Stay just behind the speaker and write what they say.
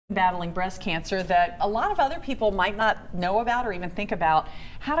battling breast cancer that a lot of other people might not know about or even think about,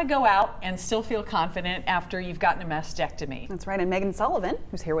 how to go out and still feel confident after you've gotten a mastectomy. That's right, and Megan Sullivan,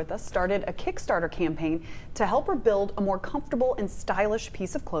 who's here with us, started a Kickstarter campaign to help her build a more comfortable and stylish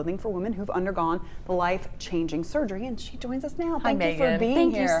piece of clothing for women who've undergone the life-changing surgery, and she joins us now. Hi, Thank you for being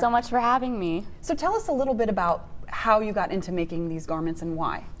Thank here. you so much for having me. So tell us a little bit about how you got into making these garments and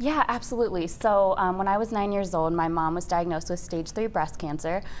why. Yeah, absolutely. So when I was 9 years old, my mom was diagnosed with stage 3 breast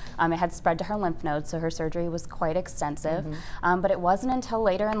cancer. It had spread to her lymph nodes, so her surgery was quite extensive. But it wasn't until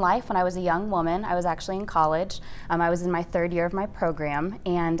later in life, when I was a young woman, I was actually in college. I was in my 3rd year of my program,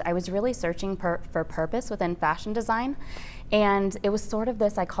 and I was really searching for purpose within fashion design. And it was sort of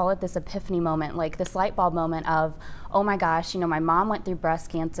this, I call it this epiphany moment, like this light bulb moment of, oh my gosh, you know, my mom went through breast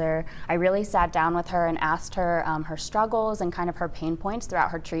cancer. I really sat down with her and asked her her struggles and kind of her pain points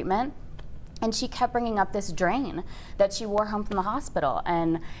throughout her treatment. And she kept bringing up this drain that she wore home from the hospital.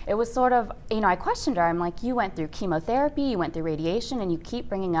 And it was sort of, you know, I questioned her. I'm like, you went through chemotherapy, you went through radiation, and you keep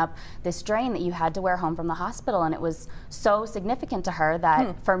bringing up this drain that you had to wear home from the hospital. And it was so significant to her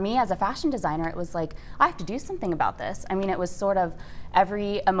that for me as a fashion designer, it was like, I have to do something about this. I mean, it was sort of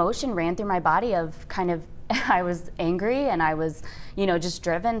every emotion ran through my body of kind of, I was angry and I was, you know, just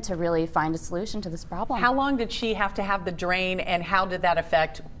driven to really find a solution to this problem. How long did she have to have the drain, and how did that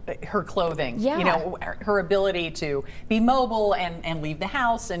affect her clothing? Yeah. You know, her ability to be mobile and leave the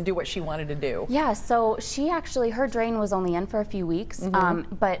house and do what she wanted to do. Yeah, so she actually, her drain was only in for a few weeks,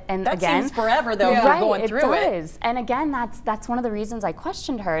 but that again, seems forever though, right, going through it does. And again, that's one of the reasons I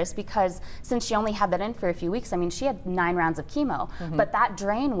questioned her, is because since she only had that in for a few weeks, I mean, she had 9 rounds of chemo, but that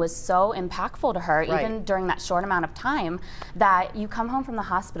drain was so impactful to her, even during that short amount of time, that you come home from the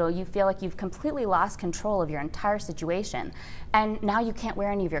hospital, you feel like you've completely lost control of your entire situation, and now you can't wear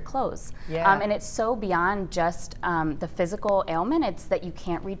any of your clothes. And it's so beyond just the physical ailment, it's that you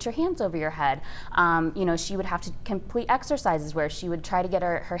can't reach your hands over your head. You know, she would have to complete exercises where she would try to get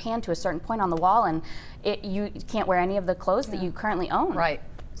her hand to a certain point on the wall, and you can't wear any of the clothes that you currently own. Right.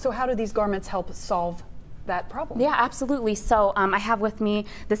 So how do these garments help solve that problem? Yeah, absolutely. So I have with me,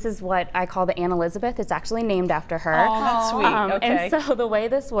 this is what I call the Anne Elizabeth. It's actually named after her. Oh, that's sweet. Okay. And so the way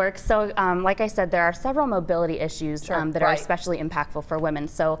this works, so like I said, there are several mobility issues that are especially impactful for women.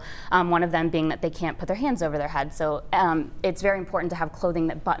 So one of them being that they can't put their hands over their head. So it's very important to have clothing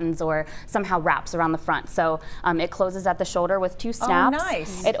that buttons or somehow wraps around the front. So it closes at the shoulder with 2 snaps. Oh,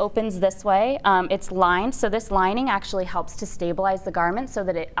 nice. It opens this way. It's lined, so this lining actually helps to stabilize the garment so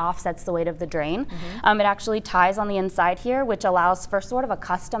that it offsets the weight of the drain. It actually ties on the inside here, which allows for sort of a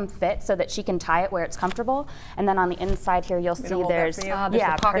custom fit so that she can tie it where it's comfortable. And then on the inside here, you'll see there's the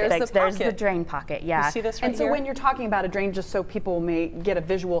perfect. There's the drain pocket. Yeah. You see this right and so here? when you're talking about a drain, just so people may get a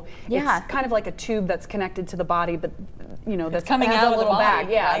visual, it's kind of like a tube that's connected to the body, but you know, that's coming out of the little body, bag.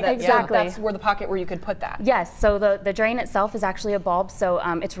 Yeah, right? Exactly. That's where the pocket where you could put that. Yes, so the drain itself is actually a bulb, so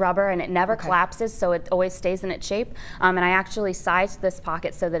it's rubber and it never collapses, so it always stays in its shape. And I actually sized this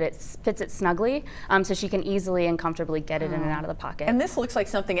pocket so that it fits it snugly, so she can easily and comfortably get it in and out of the pocket. And this looks like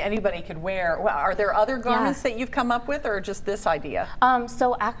something anybody could wear. Well, are there other garments that you've come up with, or just this idea?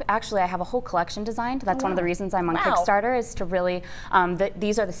 So actually I have a whole collection designed. That's one of the reasons I'm on Kickstarter, is to really,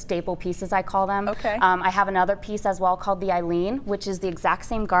 these are the staple pieces, I call them. I have another piece as well called the Eileen, which is the exact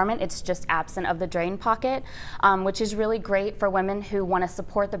same garment, it's just absent of the drain pocket, which is really great for women who want to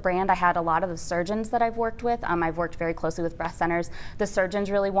support the brand. I had a lot of the surgeons that I've worked with. I've worked very closely with breast centers. The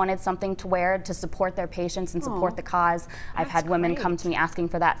surgeons really wanted something to wear to support their patients and support the cause. I've had women come to me asking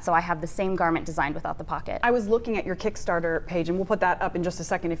for that, so I have the same garment designed without the pocket. I was looking at your Kickstarter page, and we'll put that up in just a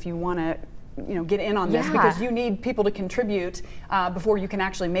second if you want to, you know, get in on this, because you need people to contribute before you can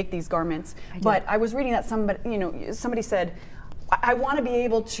actually make these garments. But I was reading that somebody said, I want to be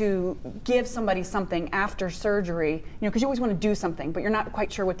able to give somebody something after surgery, you know, because you always want to do something, but you're not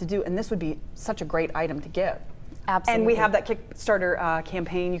quite sure what to do, and this would be such a great item to give. Absolutely. And we have that Kickstarter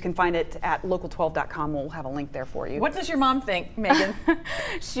campaign. You can find it at local12.com. We'll have a link there for you. What does your mom think, Megan?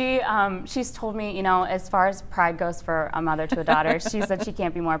 She's told me, you know, as far as pride goes for a mother to a daughter, she said she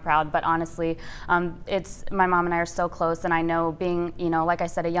can't be more proud. But honestly, it's my mom and I are so close, and I know, being, you know, like I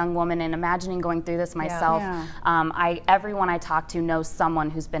said, a young woman and imagining going through this myself, everyone I talk to knows someone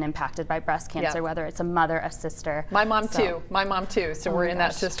who's been impacted by breast cancer, whether it's a mother, a sister. My mom too. My mom too. So we're in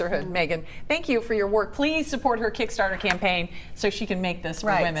that sisterhood. Megan, thank you for your work. Please support her Kickstarter campaign so she can make this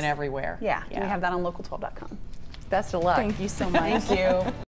for women everywhere. Yeah, we have that on local12.com. Best of luck. Thank you so much. Thank you.